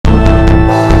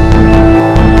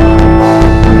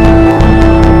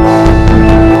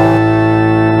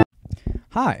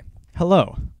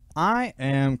Hello, I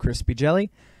am Crispy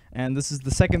Jelly, and this is the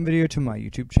second video to my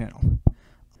YouTube channel.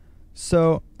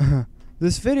 So,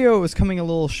 this video was coming a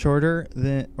little shorter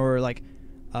than,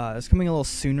 it's coming a little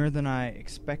sooner than I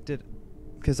expected,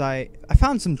 because I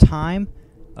found some time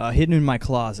hidden in my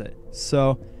closet.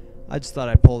 So, I just thought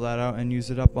I'd pull that out and use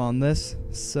it up on this.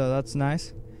 So that's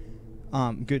nice.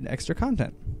 Good extra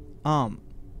content.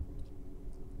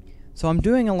 So I'm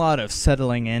doing a lot of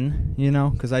settling in, you know,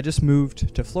 because I just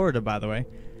moved to Florida, by the way.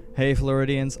 Hey,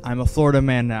 Floridians, I'm a Florida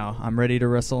man now. I'm ready to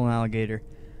wrestle an alligator.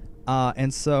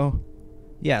 And so,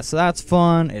 yeah, so that's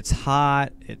fun. It's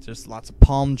hot. It's just lots of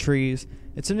palm trees.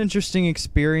 It's an interesting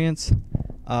experience.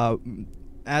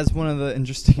 As one of the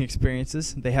interesting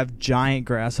experiences, they have giant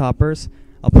grasshoppers.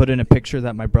 I'll put in a picture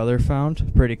that my brother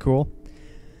found. Pretty cool.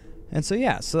 And so,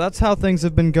 yeah, so that's how things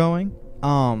have been going.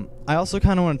 I also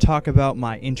kind of want to talk about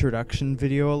my introduction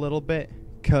video a little bit,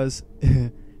 because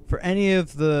for any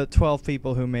of the 12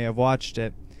 people who may have watched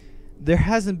it, there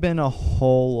hasn't been a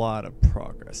whole lot of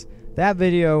progress. That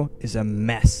video is a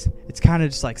mess. It's kind of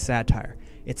just like satire.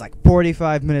 It's like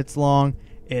 45 minutes long.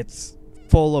 It's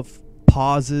full of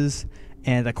pauses,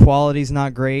 and the quality's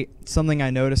not great. Something I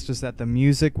noticed was that the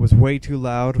music was way too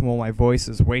loud while my voice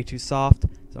is way too soft,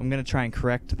 so I'm going to try and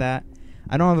correct that.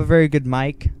 I don't have a very good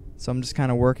mic, so I'm just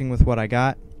kind of working with what I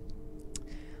got.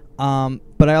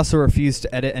 But I also refuse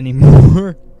to edit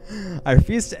anymore. I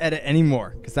refuse to edit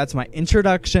anymore, because that's my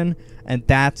introduction, and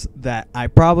that's that. I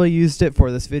probably used it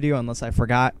for this video, unless I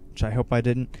forgot, which I hope I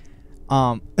didn't.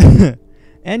 And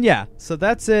yeah, so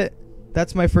that's it.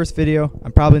 That's my first video.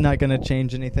 I'm probably not going to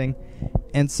change anything.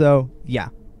 And so, yeah.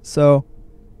 So,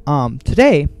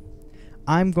 today,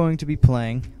 I'm going to be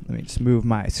playing, let me just move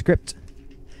my script.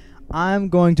 I'm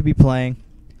going to be playing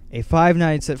a Five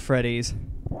Nights at Freddy's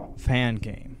fan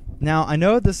game. Now, I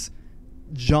know this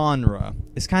genre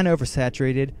is kind of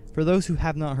oversaturated. For those who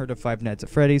have not heard of Five Nights at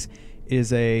Freddy's, it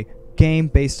is a game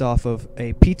based off of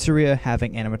a pizzeria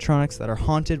having animatronics that are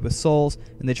haunted with souls,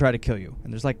 and they try to kill you.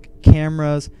 And there's like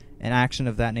cameras and action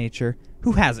of that nature.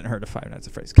 Who hasn't heard of Five Nights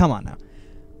at Freddy's? Come on now.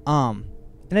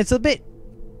 And it's a bit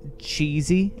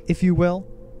cheesy, if you will,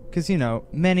 because, you know,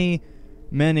 many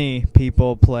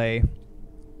people play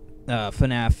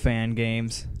FNAF fan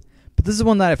games, but this is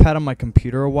one that I've had on my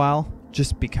computer a while,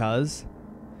 just because.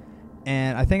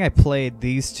 And I think I played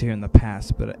these two in the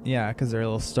past, but yeah, because they're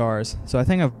little stars. So I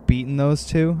think I've beaten those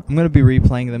two. I'm going to be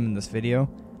replaying them in this video,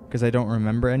 because I don't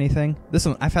remember anything. This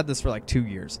one, I've had this for like 2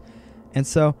 years. And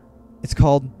so, it's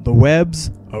called The Webs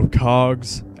of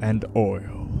Cogs and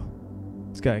Oil.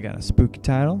 This guy got a spooky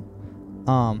title.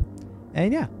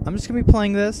 And yeah, I'm just going to be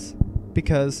playing this,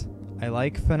 because I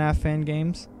like FNAF fan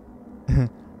games.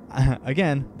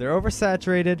 Again, they're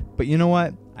oversaturated, but you know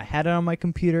what? I had it on my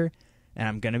computer, and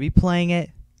I'm going to be playing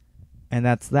it, and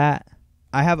that's that.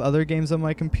 I have other games on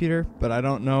my computer, but I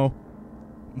don't know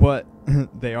what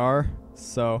they are,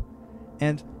 so...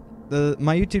 And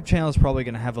my YouTube channel is probably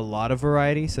going to have a lot of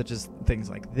variety, such as things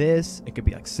like this. It could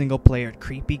be like single-player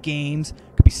creepy games,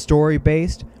 it could be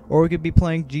story-based, or we could be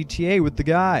playing GTA with the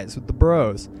guys, with the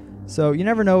bros. So you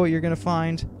never know what you're going to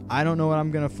find. I don't know what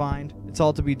I'm going to find. It's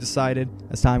all to be decided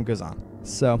as time goes on.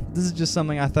 So this is just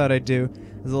something I thought I'd do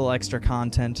as a little extra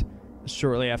content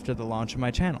shortly after the launch of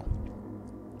my channel.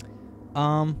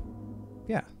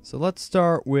 Yeah, so let's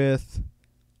start with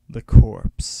the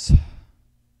corpse.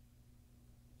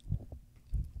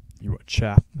 You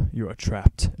are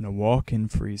trapped in a walk-in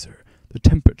freezer. The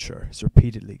temperature is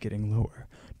repeatedly getting lower.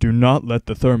 Do not let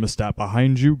the thermostat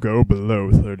behind you go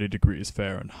below 30 degrees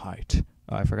Fahrenheit.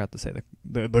 Oh, I forgot to say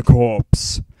the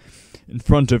corpse. In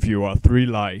front of you are 3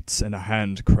 lights and a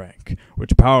hand crank,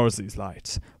 which powers these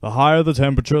lights. The higher the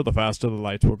temperature, the faster the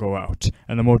lights will go out,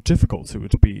 and the more difficult it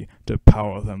would be to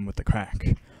power them with the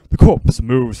crank. The corpse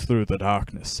moves through the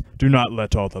darkness. Do not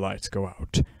let all the lights go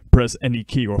out. Press any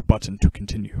key or button to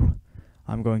continue.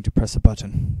 I'm going to press a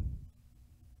button.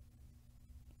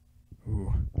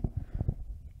 Ooh.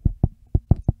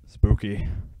 Spooky.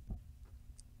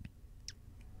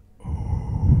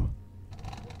 Ooh.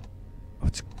 Oh,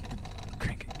 it's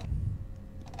cranking.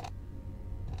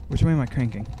 Which way am I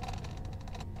cranking?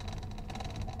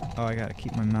 Oh, I gotta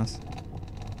keep my mouse.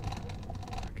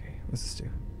 Okay, what's this do?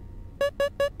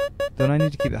 Don't I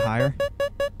need to keep it higher?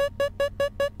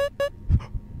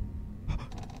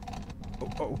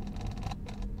 Oh.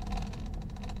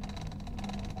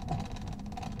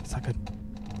 It's not good.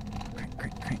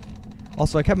 Crank.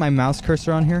 Also, I kept my mouse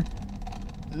cursor on here.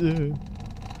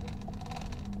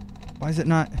 Why is it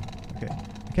not? Okay.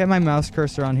 I kept my mouse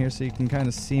cursor on here so you can kind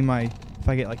of see if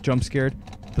I get like jump scared,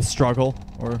 the struggle,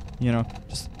 or, you know,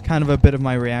 just kind of a bit of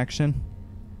my reaction.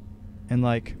 And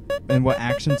like, and what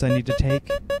actions I need to take.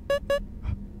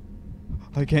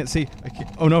 I can't see. I can't.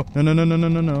 Oh no! No! No! No! No! No!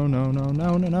 No! No!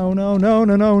 No! No! No! No! No! No!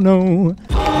 No! No! No!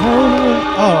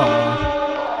 Oh!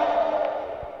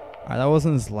 Alright, that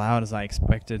wasn't as loud as I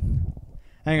expected.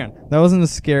 Hang on, that wasn't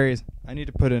as scary as I need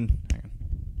to put in. Hang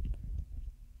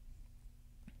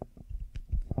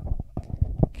on.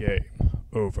 Game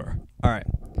over. Alright.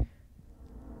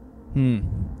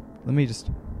 Let me just.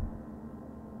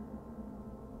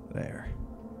 There.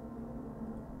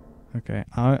 Okay.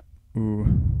 Ooh.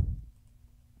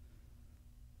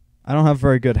 I don't have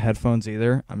very good headphones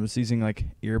either. I'm just using like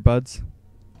earbuds.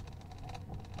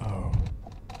 Oh.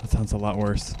 That sounds a lot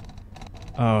worse.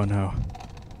 Oh no.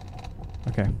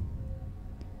 Okay.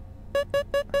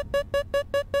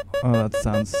 Oh, that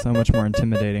sounds so much more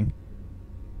intimidating.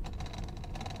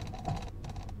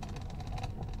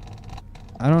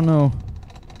 I don't know.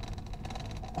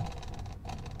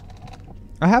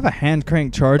 I have a hand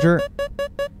crank charger,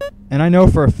 and I know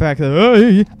for a fact that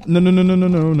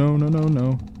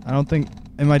no. I don't think.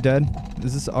 Am I dead?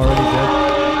 Is this already dead?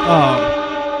 Oh.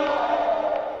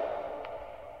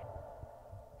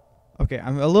 Okay,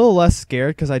 I'm a little less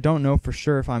scared because I don't know for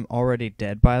sure if I'm already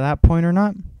dead by that point or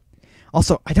not.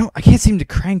 Also, I can't seem to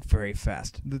crank very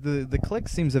fast. The click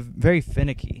seems very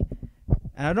finicky,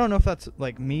 and I don't know if that's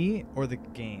like me or the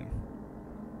game.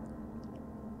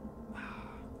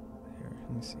 Here,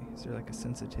 let me see. Is there like a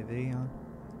sensitivity on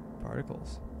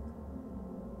particles?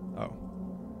 Oh.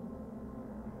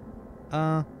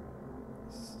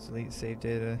 Delete save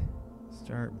data.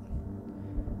 Start.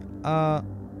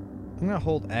 I'm gonna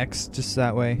hold X just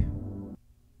that way.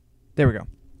 There we go.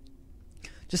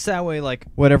 Just that way, like,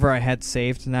 whatever I had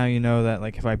saved, now you know that,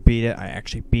 like, if I beat it, I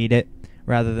actually beat it,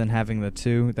 rather than having the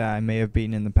 2 that I may have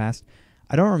beaten in the past.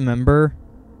 I don't remember.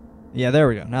 Yeah, there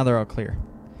we go. Now they're all clear.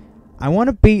 I want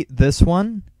to beat this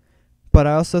one, but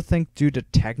I also think due to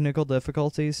technical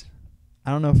difficulties,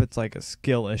 I don't know if it's, like, a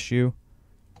skill issue.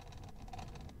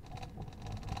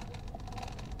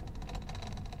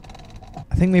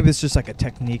 I think maybe it's just like a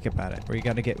technique about it, where you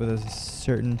got to get with a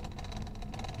certain.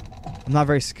 I'm not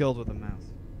very skilled with the mouse.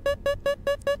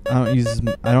 I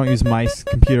don't use mice,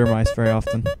 computer mice, very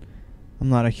often. I'm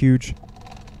not a huge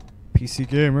PC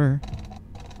gamer.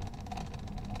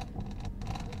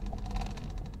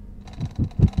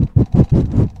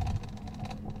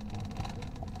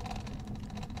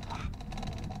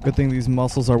 Good thing these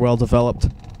muscles are well developed.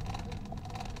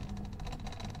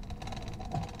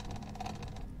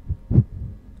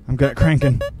 I'm good at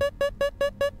cranking.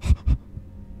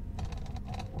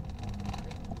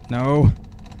 No.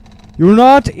 You will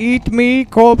not eat me,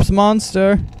 corpse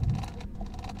monster.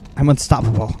 I'm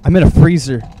unstoppable. I'm in a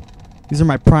freezer. These are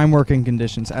my prime working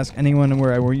conditions. Ask anyone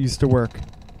where I used to work.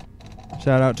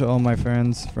 Shout out to all my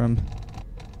friends from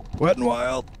Wet n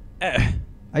Wild. I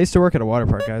used to work at a water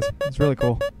park, guys. It's really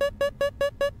cool.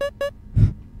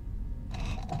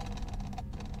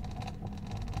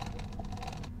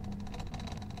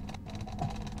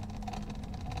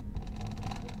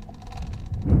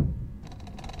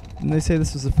 Didn't they say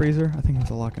this was a freezer? I think it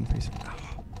was a lock-in freezer. Oh.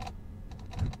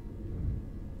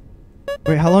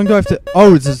 Wait, how long do I have to...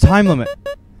 Oh, it's a time limit.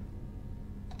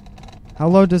 How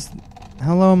low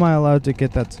am I allowed to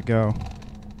get that to go?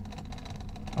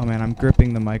 Oh man, I'm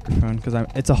gripping the microphone because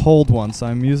it's a hold one, so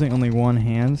I'm using only one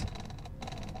hand.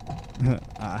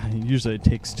 Usually it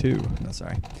takes 2. No,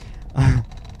 sorry.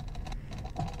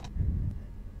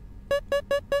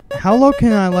 How low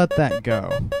can I let that go?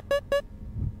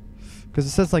 Because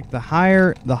it says like the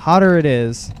hotter it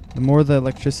is, the more the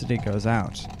electricity goes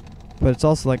out. But it's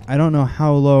also like I don't know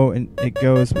how low it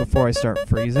goes before I start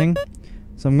freezing.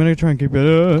 So I'm gonna try and keep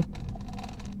it.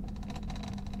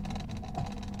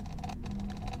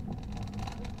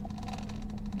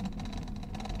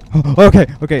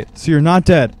 Okay. So you're not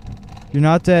dead. You're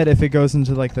not dead if it goes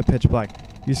into like the pitch black.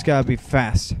 You just gotta be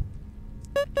fast.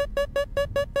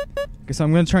 Okay, so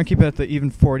I'm gonna try and keep it at the even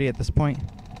 40 at this point.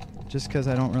 Just because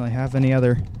I don't really have any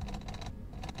other.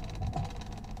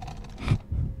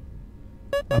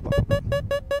 Up.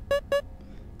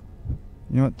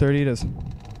 You know what? 30 it is.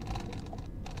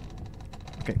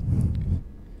 Okay.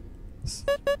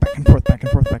 Back and forth.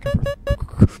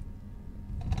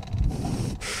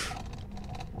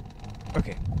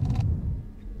 Okay.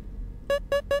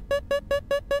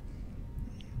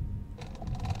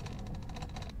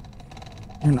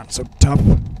 You're not so tough.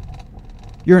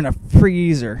 You're in a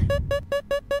freezer.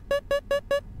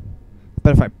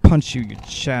 But if I punch you, you'd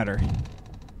shatter.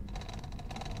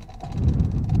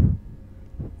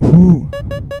 Ooh.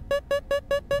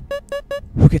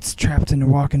 Who gets trapped in a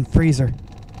walk-in freezer?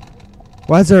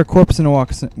 Why is there a corpse in a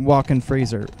walk-in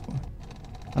freezer?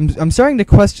 I'm starting to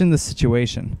question the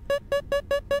situation.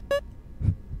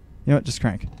 You know what? Just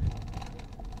crank.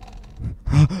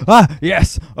 Ah,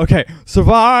 yes. Okay.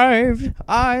 Survived.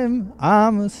 I'm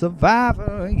a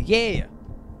survivor. Yeah.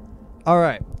 All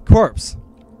right. Corpse.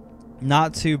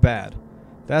 Not too bad.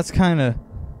 That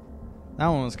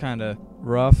one was kind of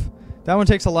rough. That one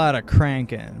takes a lot of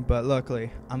cranking, but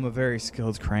luckily I'm a very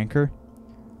skilled cranker.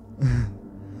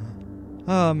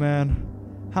 Oh man.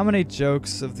 How many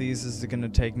jokes of these is it going to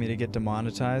take me to get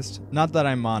demonetized? Not that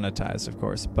I'm monetized, of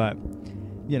course, but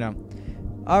you know.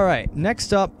 Alright,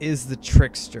 next up is the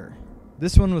Trickster.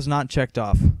 This one was not checked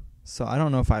off, so I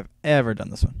don't know if I've ever done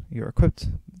this one. You're equipped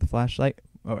with the flashlight.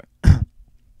 Oh, wait.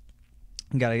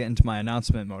 Gotta get into my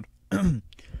announcement mode.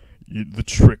 The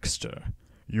Trickster.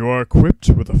 You are equipped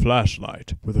with a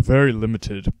flashlight with a very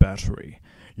limited battery.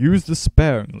 Use this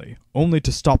sparingly, only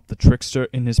to stop the Trickster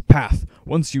in his path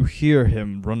once you hear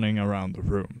him running around the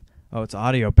room. Oh, it's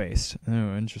audio-based.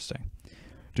 Oh, interesting.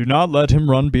 Do not let him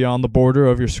run beyond the border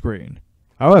of your screen.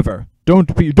 However,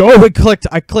 don't be... Oh, it clicked!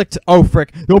 I clicked! Oh,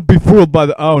 frick. Don't be fooled by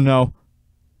the... Oh, no.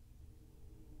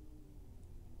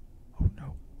 Oh,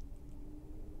 no.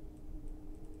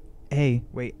 A.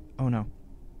 Wait. Oh, no.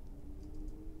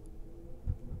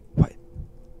 What?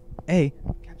 A.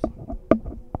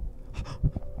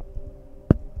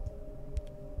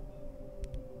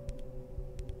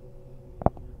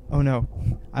 Oh, no.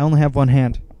 I only have one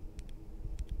hand.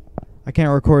 I can't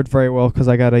record very well because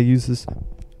I gotta use this...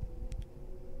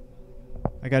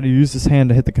 I gotta use this hand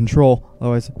to hit the control,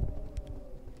 otherwise...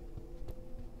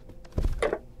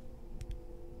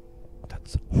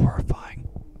 That's horrifying.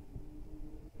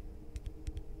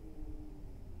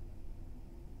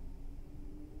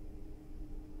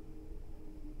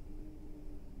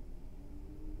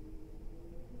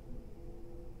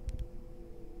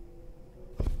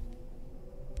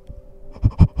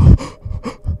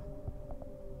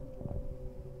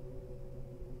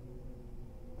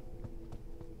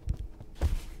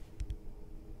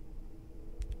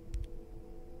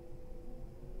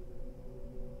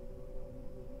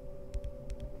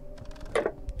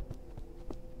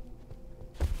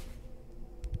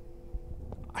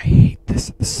 I hate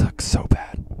this. This sucks so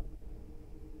bad.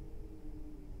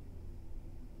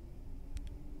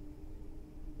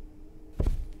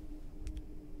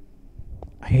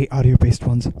 I hate audio-based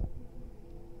ones.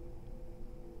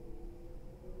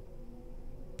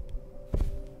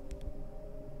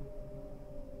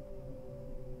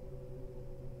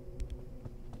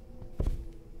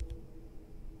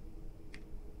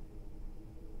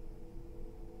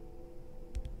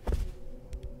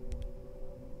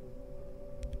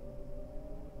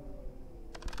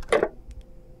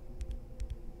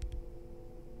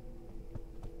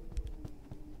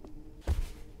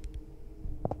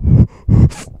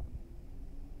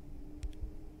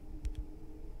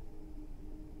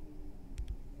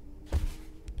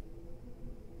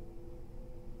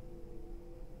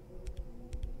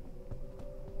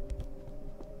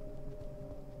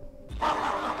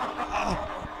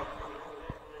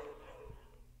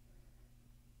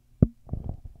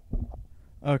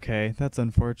 Okay, that's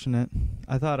unfortunate.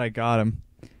 I thought I got him.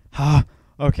 Ha!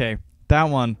 Okay, that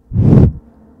one.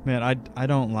 Man, I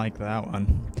don't like that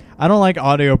one. I don't like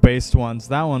audio-based ones.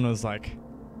 That one was like...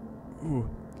 Ooh.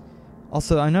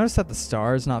 Also, I noticed that the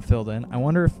star is not filled in. I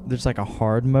wonder if there's like a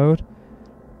hard mode.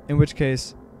 In which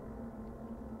case...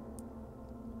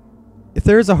 If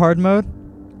there is a hard mode...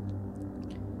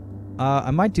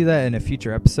 I might do that in a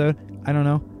future episode. I don't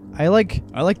know. I like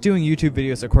doing YouTube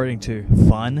videos according to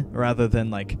fun rather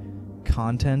than like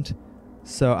content.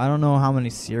 So I don't know how many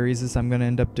series I'm gonna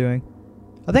end up doing.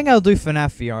 I think I'll do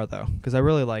FNAF VR though, because I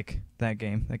really like that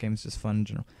game. That game's just fun in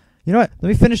general. You know what? Let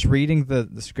me finish reading the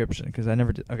description because I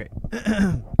never did. Okay.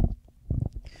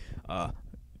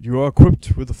 You are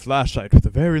equipped with a flashlight with a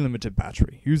very limited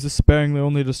battery. Use this sparingly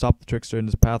only to stop the Trickster in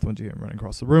his path when you hear him running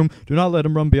across the room. Do not let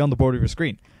him run beyond the border of your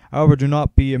screen. However, do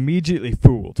not be immediately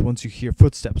fooled once you hear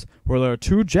footsteps, where there are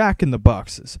 2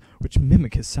 jack-in-the-boxes, which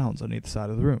mimic his sounds on either side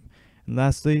of the room. And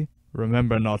lastly,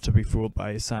 remember not to be fooled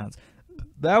by his sounds.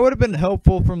 That would have been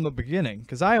helpful from the beginning,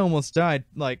 because I almost died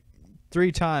like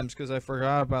 3 times because I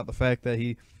forgot about the fact that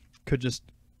he could just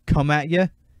come at you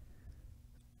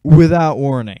without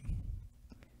warning.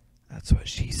 That's what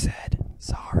she said.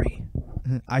 Sorry.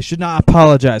 I should not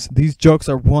apologize. These jokes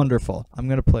are wonderful. I'm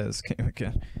going to play this game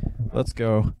again. Let's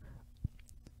go.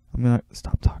 I'm going to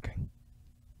stop talking.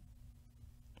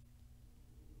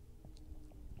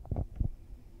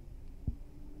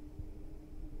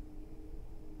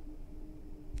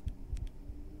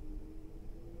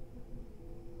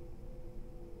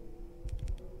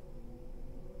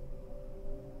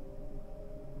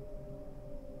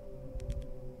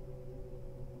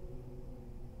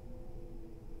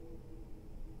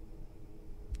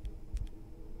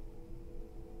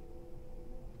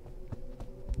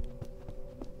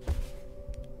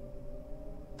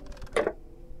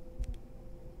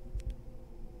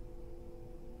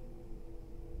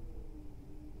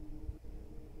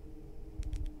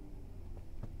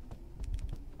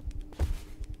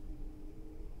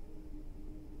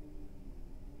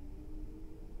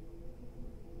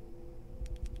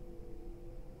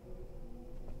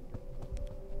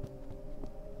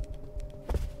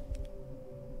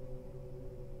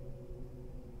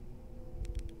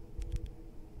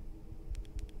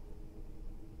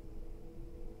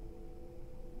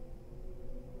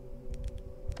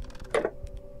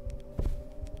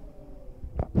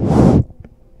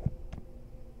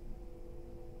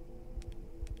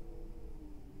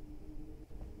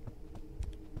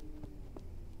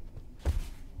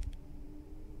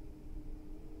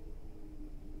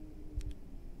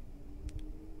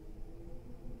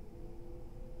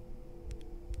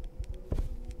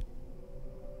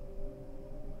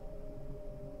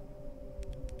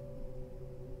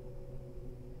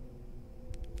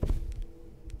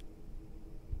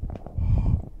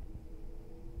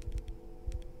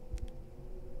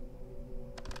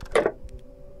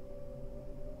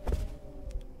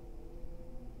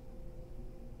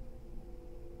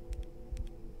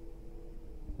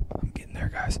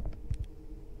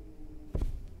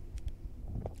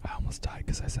 died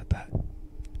because I said that.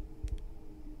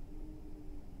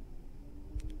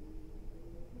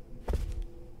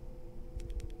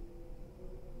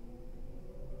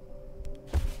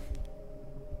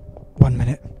 One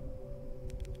minute.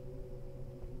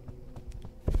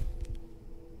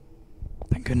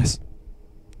 Thank goodness.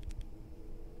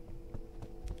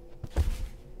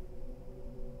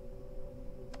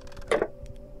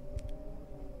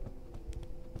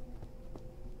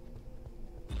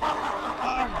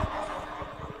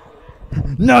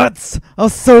 Nuts! I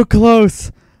was so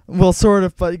close. Well, sort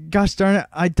of, but gosh darn it,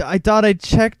 I thought I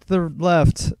checked the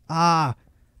left. Ah.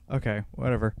 Okay,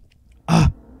 whatever.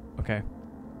 Ah. Okay.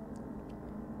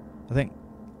 I think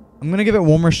I'm gonna give it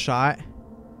one more shot.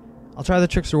 I'll try the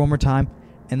trickster one more time,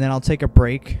 and then I'll take a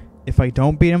break. If I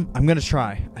don't beat him, I'm gonna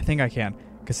try. I think I can,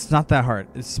 because it's not that hard.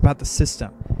 It's about the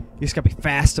system. You just gotta be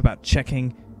fast about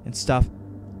checking and stuff.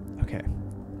 Okay.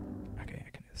 Okay, I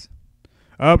can do this.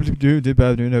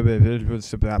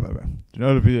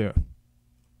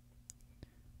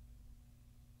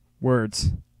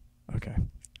 Words. Okay.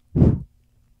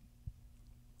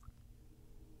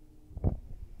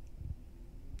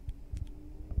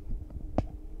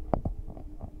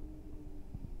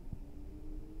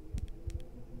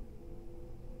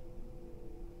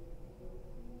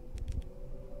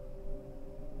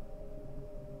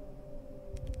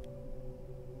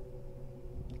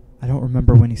 I don't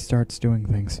remember when he starts doing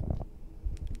things.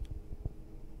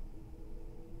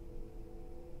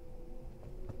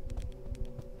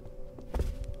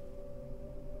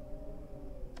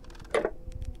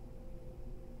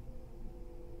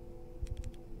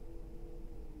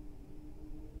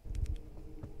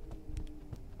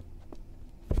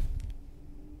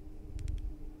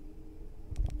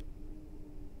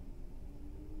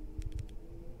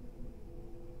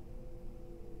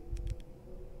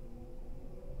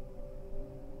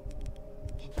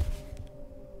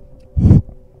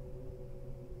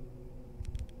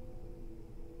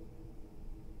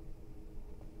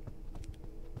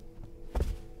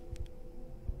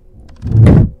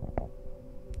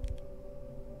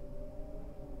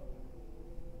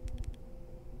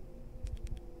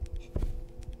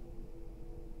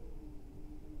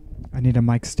 I need a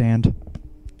mic stand.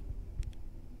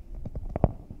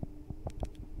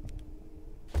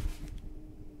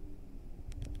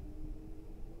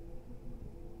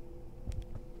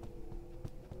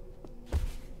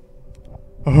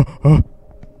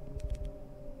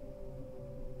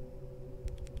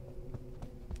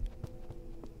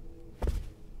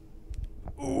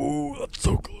 Oh, that's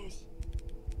so close.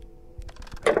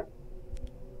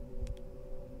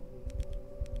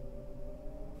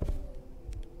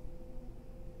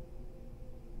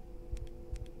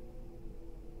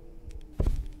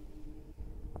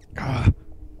 Ah.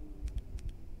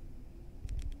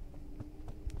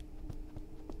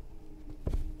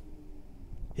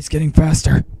 He's getting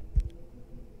faster.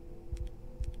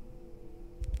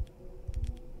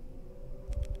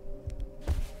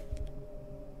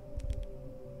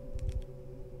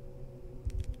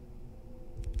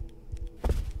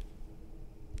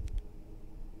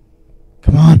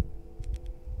 Come on.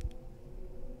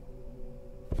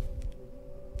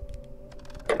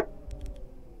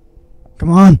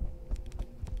 Come on.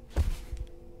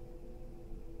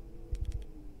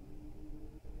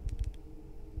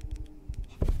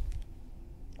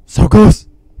 So close.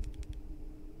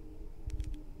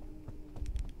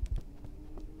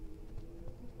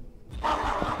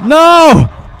 No!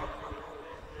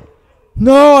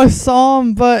 No, I saw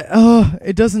him, but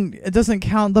it doesn't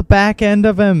count the back end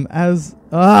of him as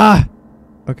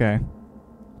Okay.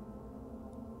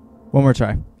 One more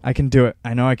try. I can do it.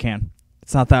 I know I can.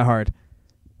 It's not that hard.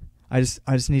 I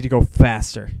just need to go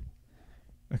faster.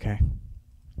 Okay.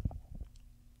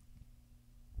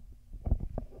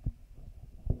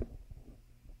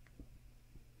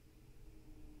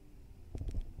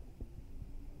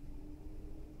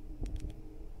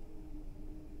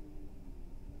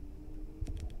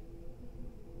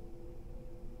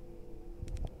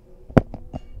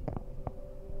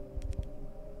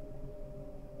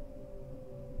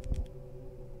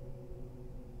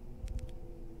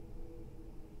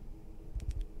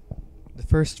 The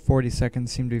first 40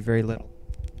 seconds seem to be very little.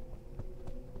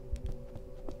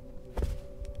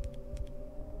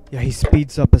 Yeah, he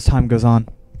speeds up as time goes on.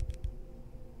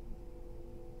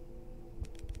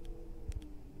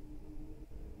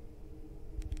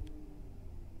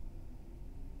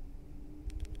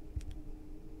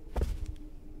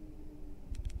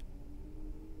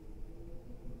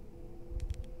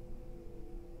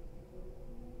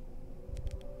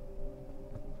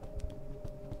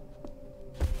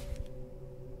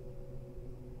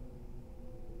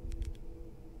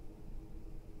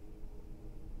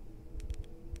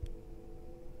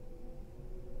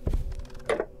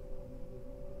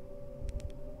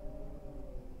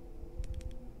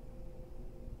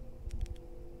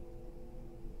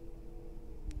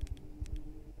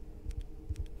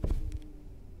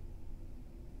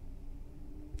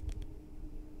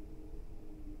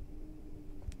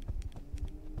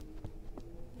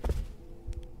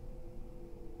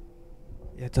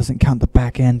 It doesn't count the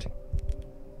back end.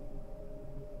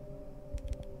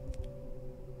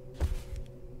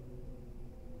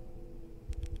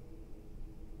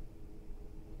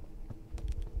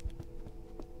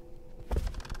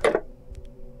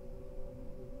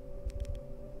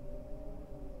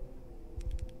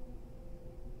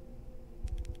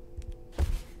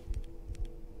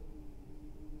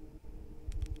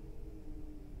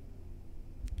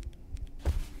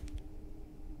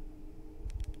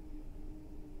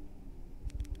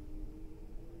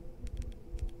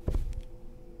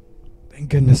 Thank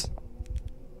goodness.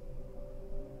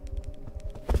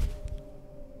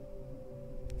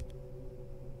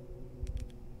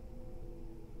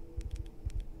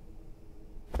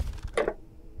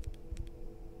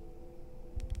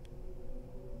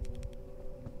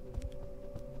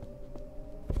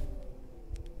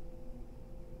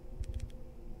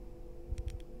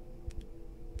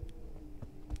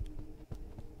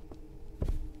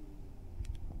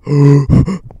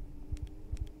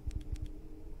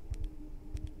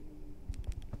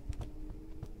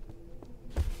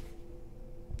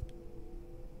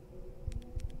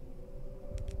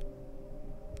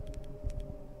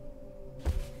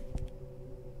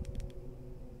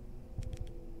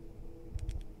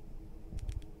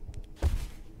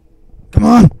 Come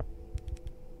on!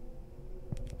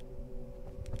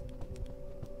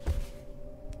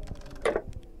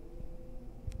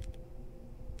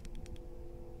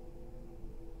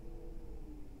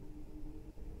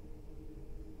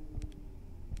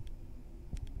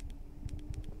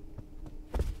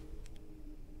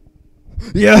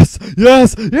 Yes!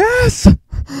 Yes! Yes!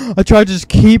 I tried to just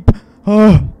keep...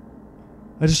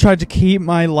 I just tried to keep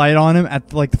my light on him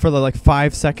at for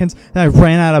 5 seconds, and I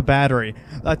ran out of battery.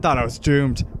 I thought I was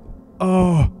doomed.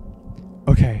 Oh.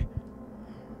 Okay.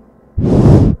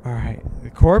 Alright. The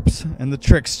corpse and the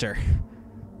trickster.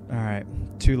 Alright.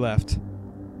 2 left.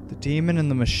 The demon and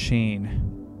the machine.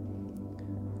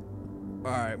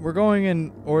 Alright. We're going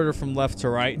in order from left to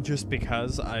right just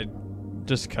because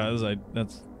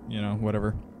that's, you know,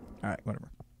 whatever. Alright,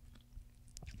 whatever.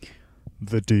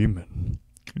 The demon.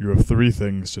 You have 3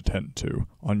 things to tend to.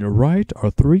 On your right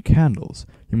are 3 candles.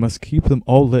 You must keep them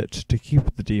all lit to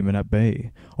keep the demon at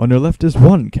bay. On your left is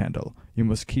 1 candle. You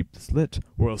must keep this lit,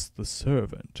 or else the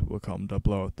servant will come to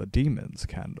blow out the demon's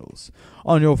candles.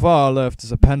 On your far left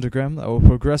is a pentagram that will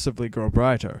progressively grow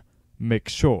brighter. Make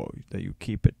sure that you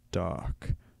keep it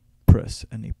dark. Press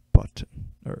any button.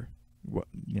 Or, what,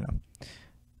 you know.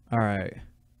 Alright.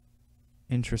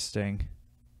 Interesting.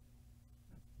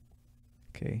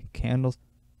 Okay, candles.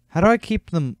 How do I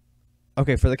keep them?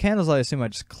 Okay, for the candles, I assume I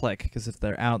just click, because if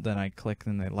they're out, then I click,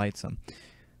 then they light them.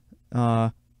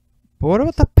 But what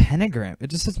about the pentagram? It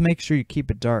just says make sure you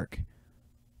keep it dark.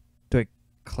 Do I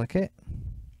click it?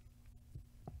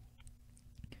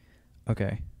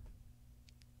 Okay.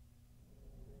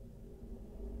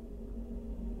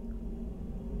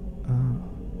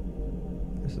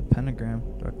 There's a pentagram.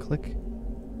 Do I click?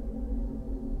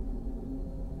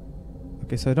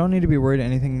 Okay, so I don't need to be worried about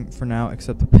anything for now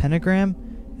except the pentagram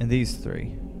and these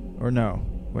 3. Or no.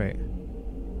 Wait.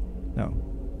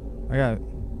 No. I gotta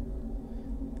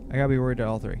be worried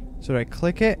about all 3. So do I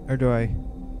click it or do I...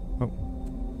 Oh.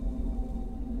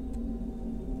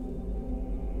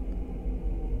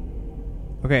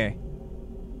 Okay.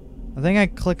 I think I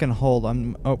click and hold.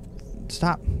 Oh,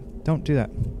 stop. Don't do that.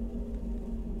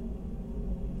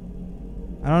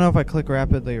 I don't know if I click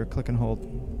rapidly or click and hold.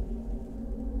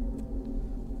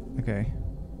 Okay.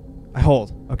 I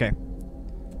hold. Okay.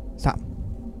 Stop.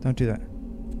 Don't do that.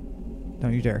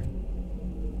 Don't you dare.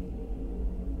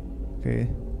 Okay.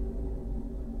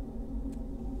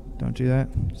 Don't do that.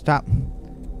 Stop.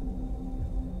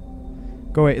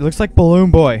 Go away. It looks like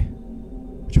Balloon Boy,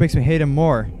 which makes me hate him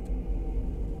more.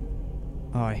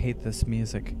 Oh, I hate this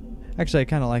music. Actually, I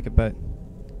kind of like it, but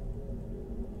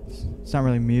it's not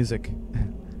really music.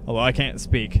 Although I can't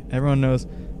speak. Everyone knows...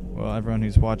 Well, everyone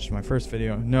who's watched my first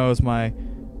video knows my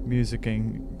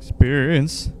musicking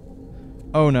experience.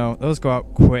 Oh no, those go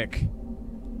out quick.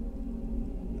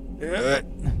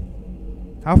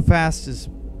 How fast is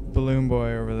Balloon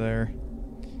Boy over there?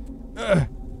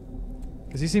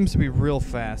 Because he seems to be real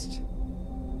fast.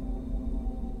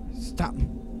 Stop.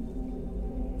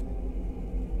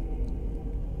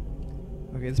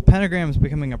 Okay, this pentagram is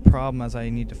becoming a problem as I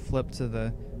need to flip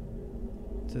to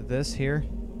this here.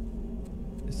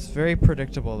 It's very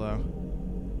predictable, though.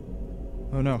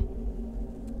 Oh, no.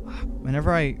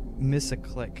 Whenever I miss a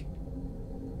click,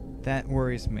 that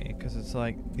worries me, because it's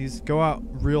like, these go out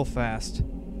real fast.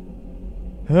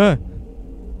 Huh.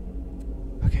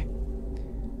 Okay.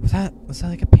 Was that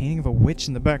like a painting of a witch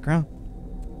in the background?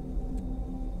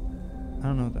 I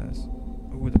don't know what that is.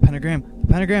 Ooh, the pentagram. The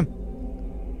pentagram.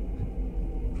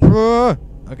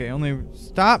 Okay, only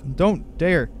stop. Don't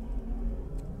dare.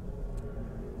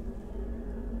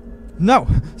 No,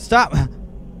 stop.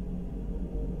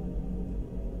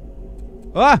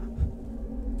 Ah!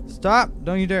 Stop.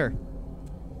 Don't you dare.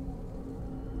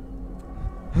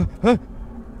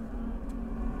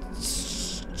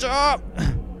 Stop.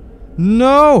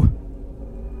 No.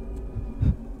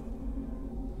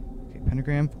 Okay,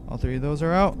 pentagram. All three of those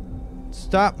are out.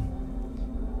 Stop.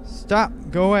 Stop.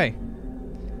 Go away.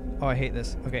 Oh, I hate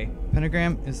this. Okay,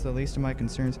 pentagram is the least of my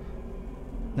concerns.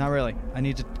 Not really. I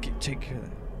need to take care of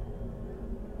that.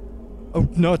 Oh,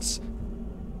 nuts.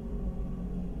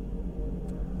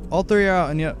 All three are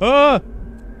out and yet. Ah!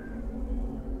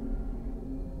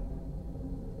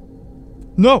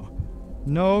 No!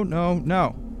 No, no,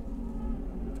 no.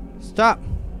 Stop.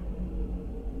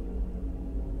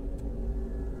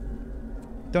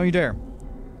 Don't you dare.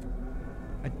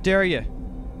 I dare you.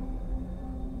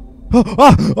 Oh,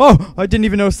 oh, oh! I didn't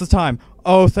even notice the time.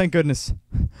 Oh, thank goodness.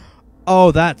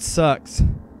 Oh, that sucks.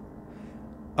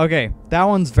 Okay, that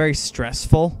one's very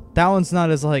stressful. That one's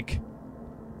not as like...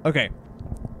 Okay.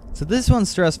 So this one's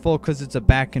stressful because it's a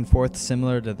back and forth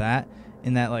similar to that.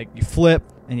 In that, like, you flip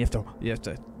and you have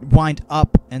to wind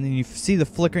up, and then you see the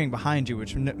flickering behind you,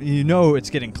 which you know it's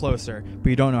getting closer, but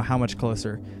you don't know how much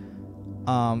closer.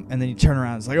 And then you turn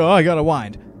around, it's like, oh, I gotta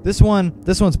wind. This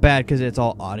one's bad because it's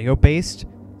all audio based.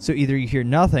 So either you hear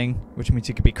nothing, which means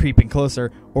he could be creeping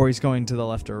closer, or he's going to the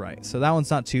left or right. So that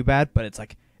one's not too bad, but it's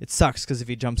like, it sucks because if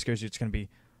he jump scares you, it's gonna be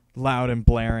loud and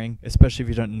blaring, especially if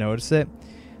you don't notice it.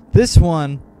 This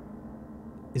one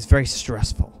is very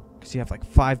stressful because you have like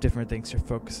 5 different things you're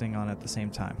focusing on at the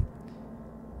same time.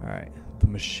 All right, the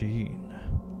machine.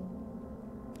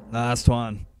 Last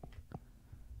one.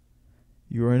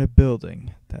 You are in a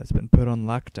building that has been put on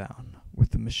lockdown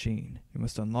with the machine. You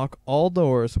must unlock all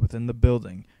doors within the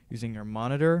building using your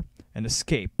monitor and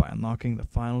escape by unlocking the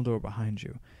final door behind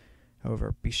you.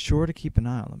 However, be sure to keep an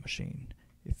eye on the machine.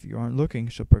 If you aren't looking,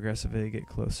 she'll progressively get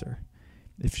closer.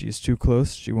 If she is too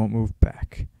close, she won't move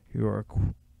back. You are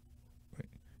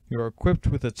equipped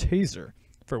with a taser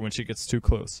for when she gets too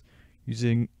close.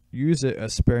 Use it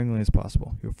as sparingly as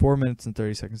possible. You have 4 minutes and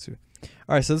 30 seconds to...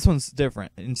 Alright, so this one's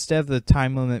different. Instead of the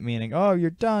time limit meaning, oh, you're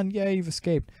done, yeah, you've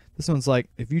escaped. This one's like,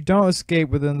 if you don't escape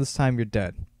within this time, you're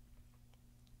dead.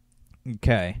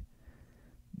 Okay.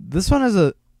 This one has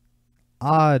a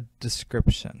odd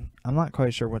description. I'm not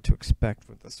quite sure what to expect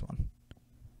with this one.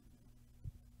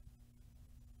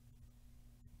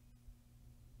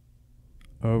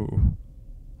 Oh.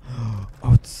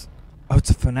 Oh, it's a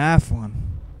FNAF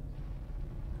one.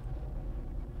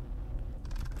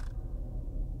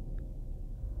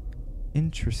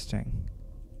 Interesting.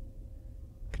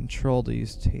 Control to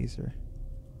use taser.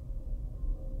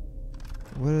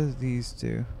 What do these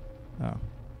do? Oh.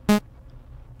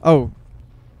 Oh.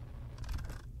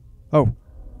 Oh.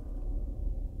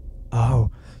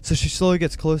 Oh. So she slowly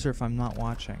gets closer if I'm not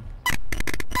watching.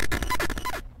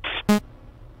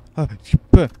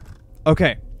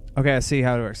 Okay. Okay, I see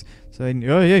how it works. So I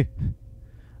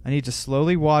need to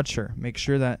slowly watch her. Make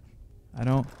sure that I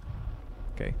don't...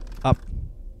 Okay. Up.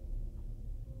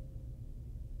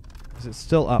 Is it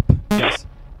still up? Yes.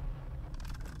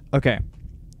 Okay.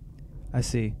 I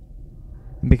see.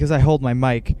 And because I hold my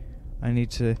mic, I need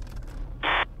to...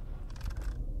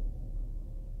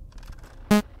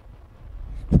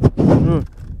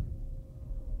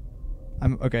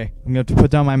 Okay. I'm going to have to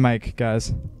put down my mic,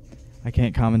 guys. I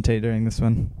can't commentate during this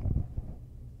one.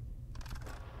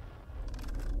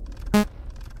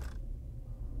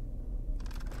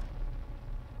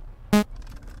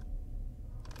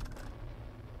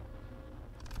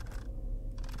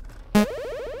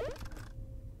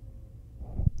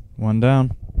 One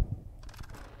down.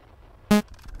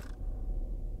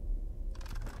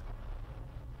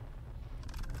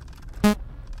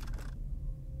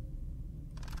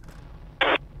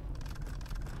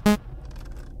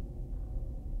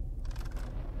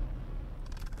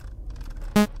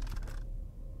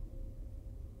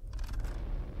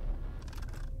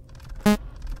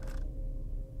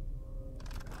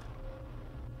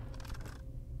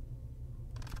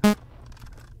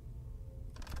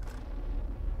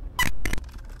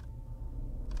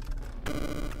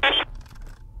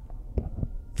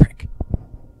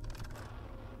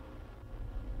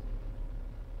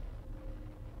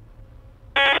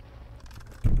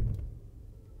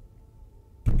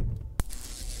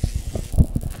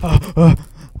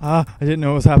 I didn't know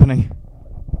what was happening.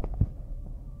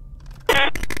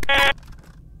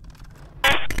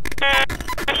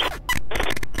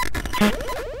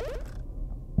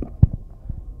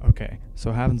 So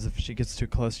what happens if she gets too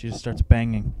close? She just starts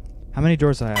banging. How many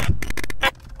doors do I have?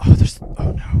 Oh, there's...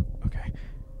 Oh, no. Okay.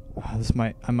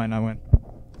 I might not win.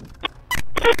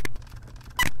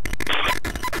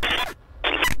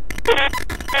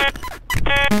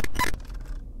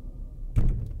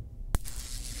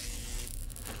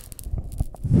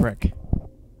 Frick.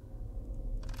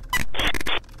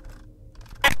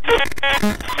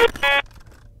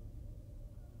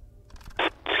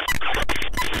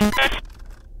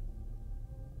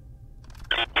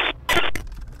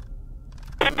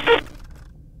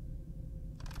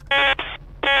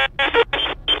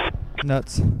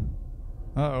 Nuts.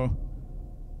 Uh-oh.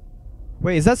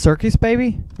 Wait, is that Circus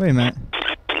Baby? Wait a minute.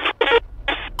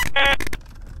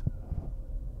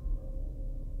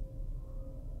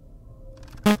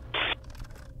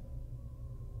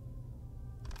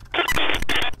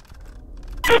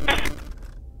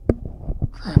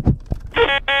 Crap.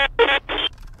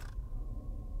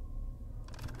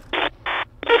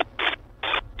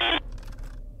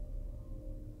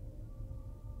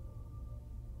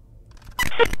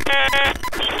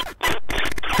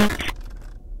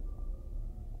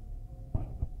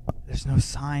 There's no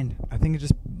sign. I think it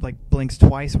just like blinks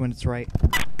twice when it's right.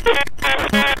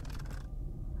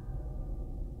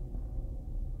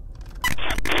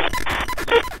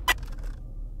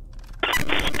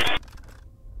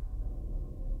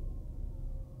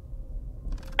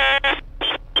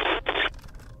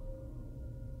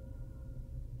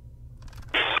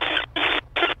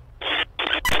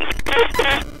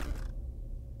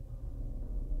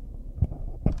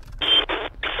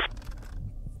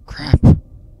 Crap.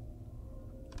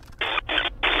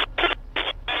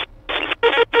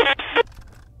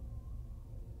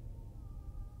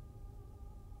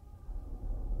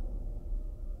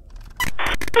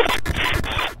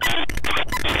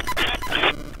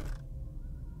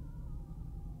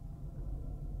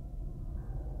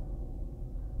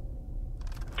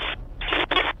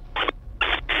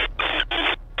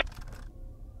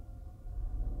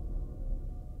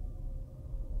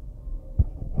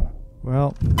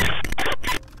 Well,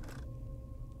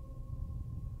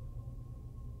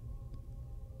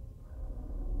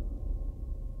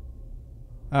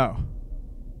 Oh.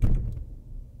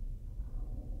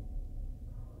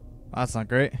 That's not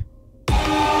great.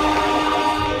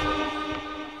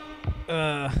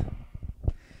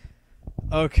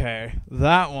 Okay,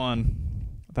 that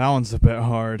one's a bit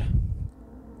hard.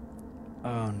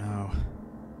 Oh no.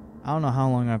 I don't know how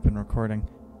long I've been recording.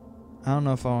 I don't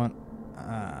know if I want...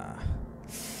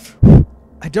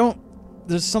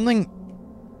 There's something...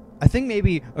 I think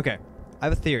maybe... Okay, I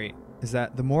have a theory. Is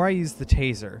that the more I use the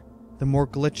taser, the more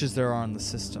glitches there are on the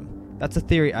system. That's a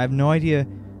theory. I have no idea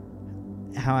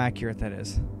how accurate that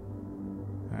is.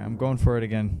 Alright, I'm going for it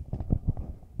again.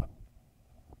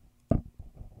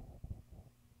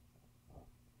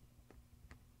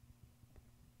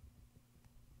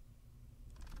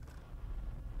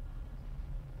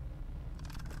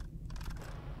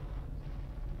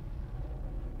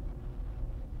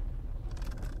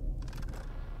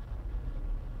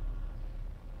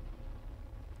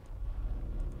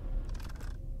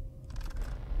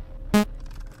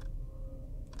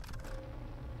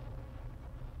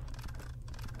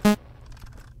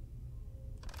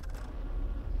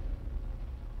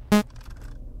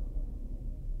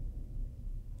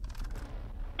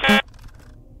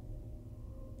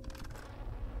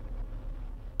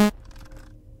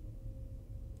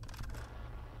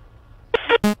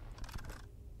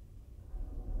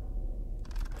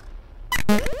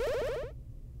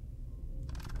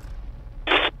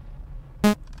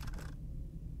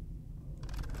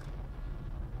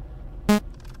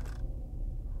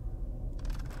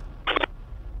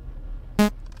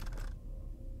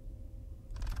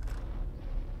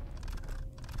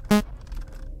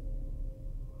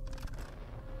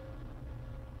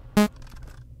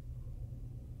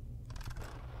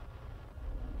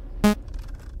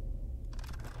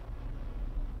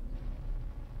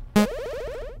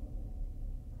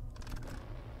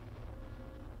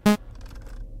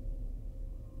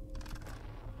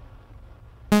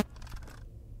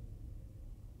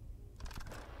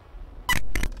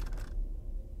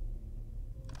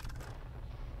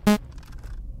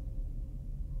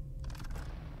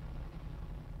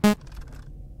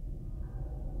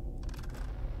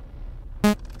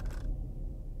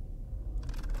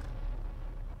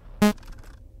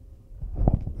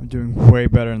 I'm doing way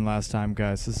better than last time,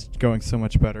 guys. This is going so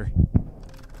much better.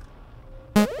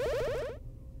 I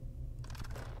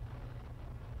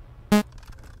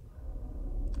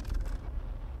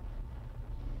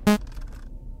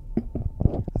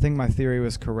think my theory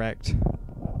was correct.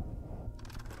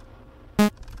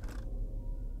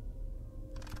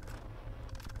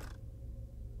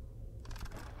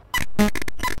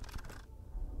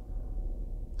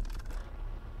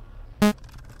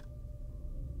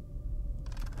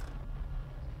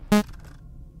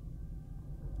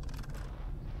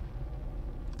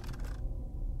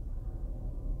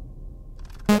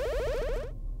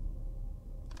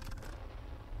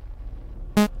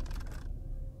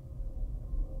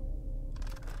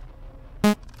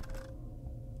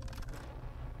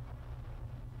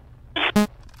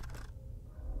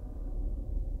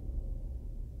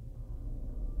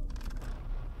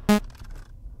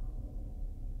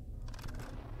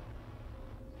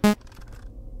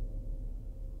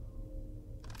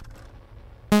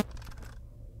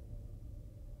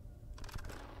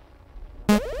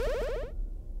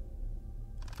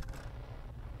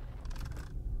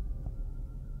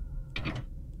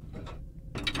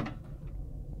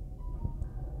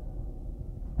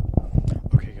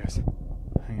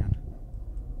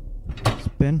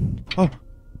 in. Oh,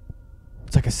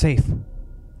 it's like a safe.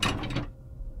 Oh,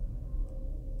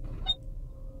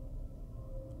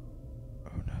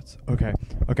 nuts. Okay,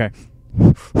 okay.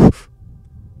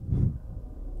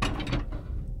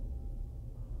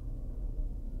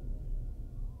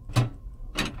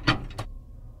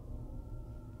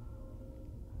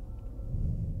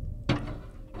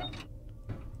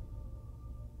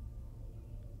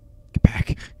 Get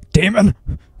back, demon!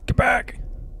 Get back!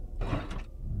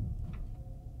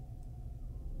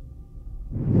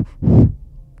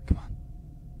 Come on.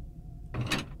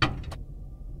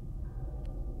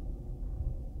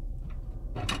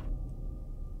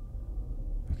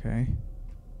 Okay.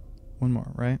 One more,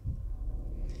 right?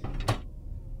 Come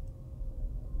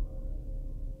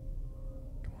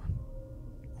on.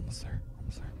 Almost there.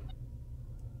 Almost there.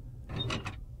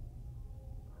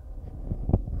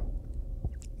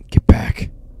 Get back.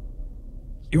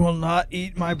 You will not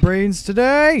eat my brains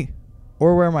today!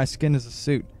 Or wear my skin as a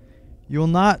suit. You will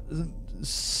not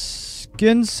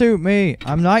skin suit me.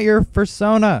 I'm not your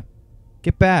persona.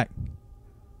 Get back.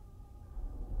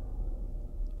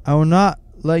 I will not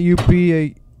let you be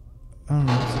a... I don't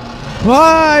know.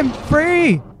 Ah, I'm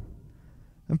free!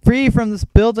 I'm free from this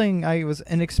building I was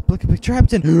inexplicably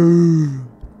trapped in.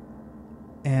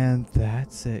 And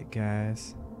that's it,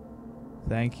 guys.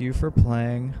 Thank you for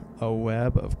playing A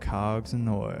Web of Cogs and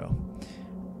Oil.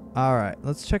 Alright,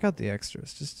 let's check out the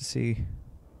extras just to see...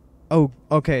 Oh,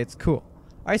 okay, it's cool.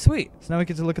 Alright, sweet. So now we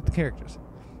get to look at the characters.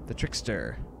 The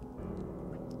Trickster.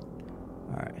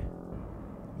 Alright.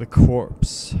 The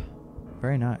Corpse.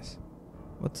 Very nice.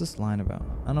 What's this line about?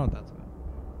 I don't know what that's about.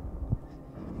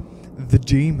 The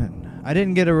Demon. I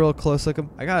didn't get a real close look.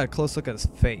 I got a close look at his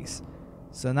face.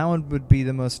 So that one would be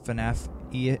the most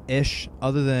FNAF-ish,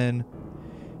 other than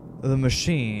the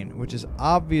Machine, which is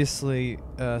obviously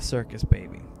Circus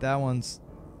Baby. That one's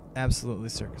absolutely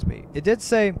Circus Baby. It did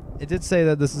say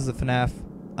that this is a FNAF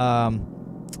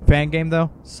fan game though,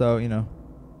 so you know.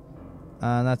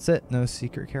 And that's it. No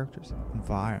secret characters.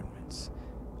 Environments.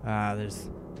 There's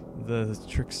the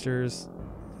Tricksters,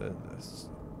 the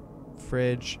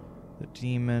fridge, the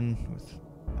demon with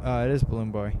it is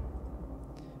Balloon Boy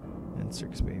and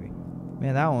Circus Baby.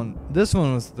 Man, this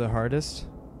one was the hardest.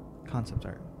 Concept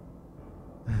art.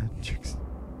 Tricks.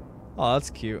 Oh, that's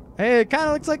cute. Hey, it kind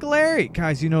of looks like Larry.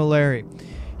 Guys, you know Larry.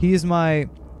 He's my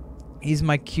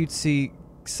cutesy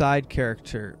side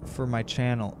character for my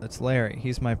channel. It's Larry.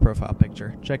 He's my profile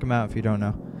picture. Check him out if you don't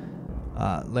know.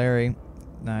 Larry,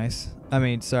 nice. I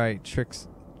mean, sorry,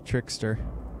 Trickster,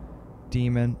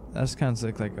 Demon. That's kind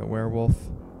of like a werewolf.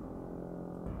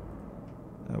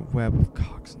 A web of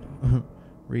cogs.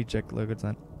 Reject logo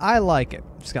design. I like it.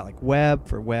 It's got like web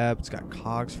for web. It's got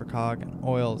cogs for cog, and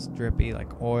oil is drippy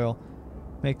like oil.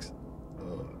 Makes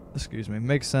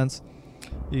sense.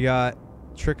 You got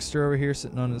Trickster over here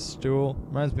sitting on his stool.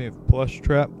 Reminds me of Plush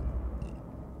Trap.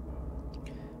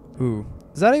 Ooh,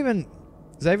 is that even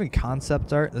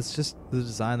concept art? That's just the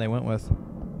design they went with.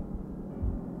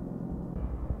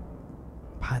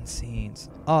 Behind the scenes.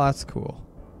 Oh, that's cool.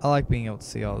 I like being able to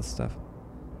see all this stuff.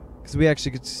 Because we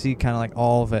actually get to see kind of like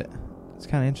all of it. It's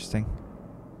kind of interesting.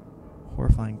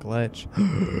 Horrifying glitch.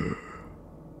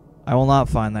 I will not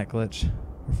find that glitch.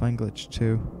 Horrifying glitch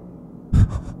 2.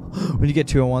 When you get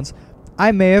 2 at once.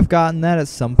 I may have gotten that at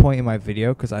some point in my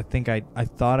video because I think I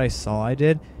thought I saw I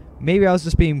did. Maybe I was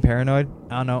just being paranoid.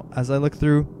 I don't know. As I look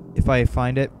through, if I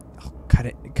find it, oh, cut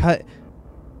it. Cut.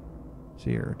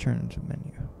 So you're returning to menu.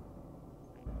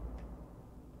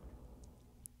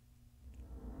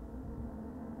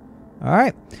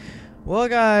 Alright, well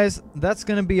guys, that's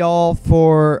going to be all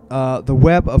for the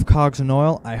Web of Cogs and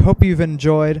Oil. I hope you've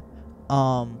enjoyed.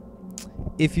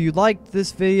 If you liked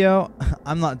this video,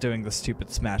 I'm not doing the stupid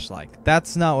smash like.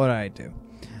 That's not what I do.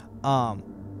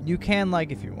 You can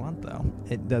like if you want though.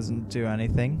 It doesn't do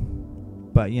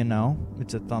anything. But you know,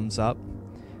 it's a thumbs up.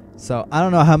 So I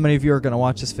don't know how many of you are going to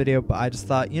watch this video, but I just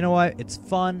thought, you know what, it's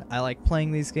fun. I like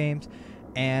playing these games.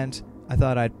 And I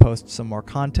thought I'd post some more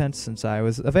content since I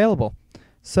was available.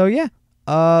 So yeah,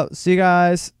 see you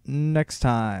guys next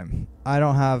time. I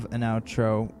don't have an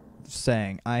outro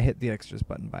saying. I hit the extras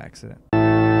button by accident.